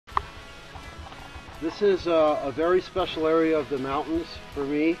This is a very special area of the mountains for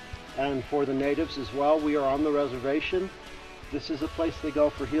me and for the natives as well. We are on the reservation. This is a place they go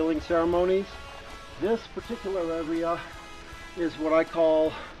for healing ceremonies. This particular area is what I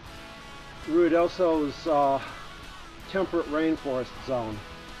call Ruidoso's temperate rainforest zone.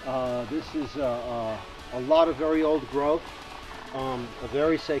 This is a lot of very old growth, a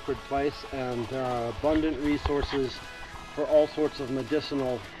very sacred place, and there are abundant resources for all sorts of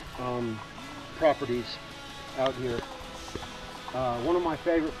medicinal properties out here. One of my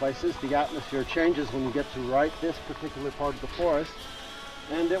favorite places. The atmosphere changes when you get to this particular part of the forest,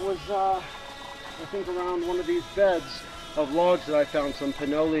 and it was I think around one of these beds of logs that I found some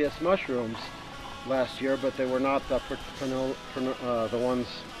Pinoleus mushrooms last year, but they were not the ones,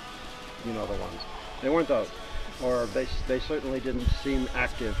 you know, the ones. They weren't those, or they certainly didn't seem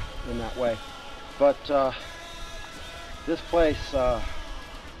active in that way. But this place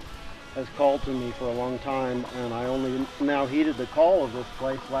has called to me for a long time, and I only now heeded the call of this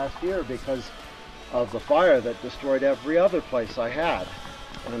place last year because of the fire that destroyed every other place I had.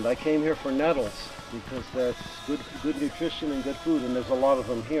 And I came here for nettles because there's good nutrition and good food, and there's a lot of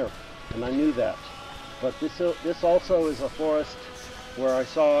them here, and I knew that. But this also is a forest where I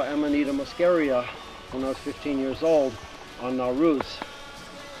saw Amanita muscaria when I was 15 years old on Nauruz,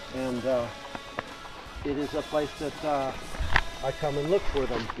 and it is a place that I come and look for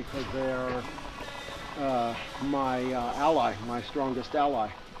them because they are my ally, my strongest ally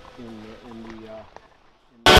in the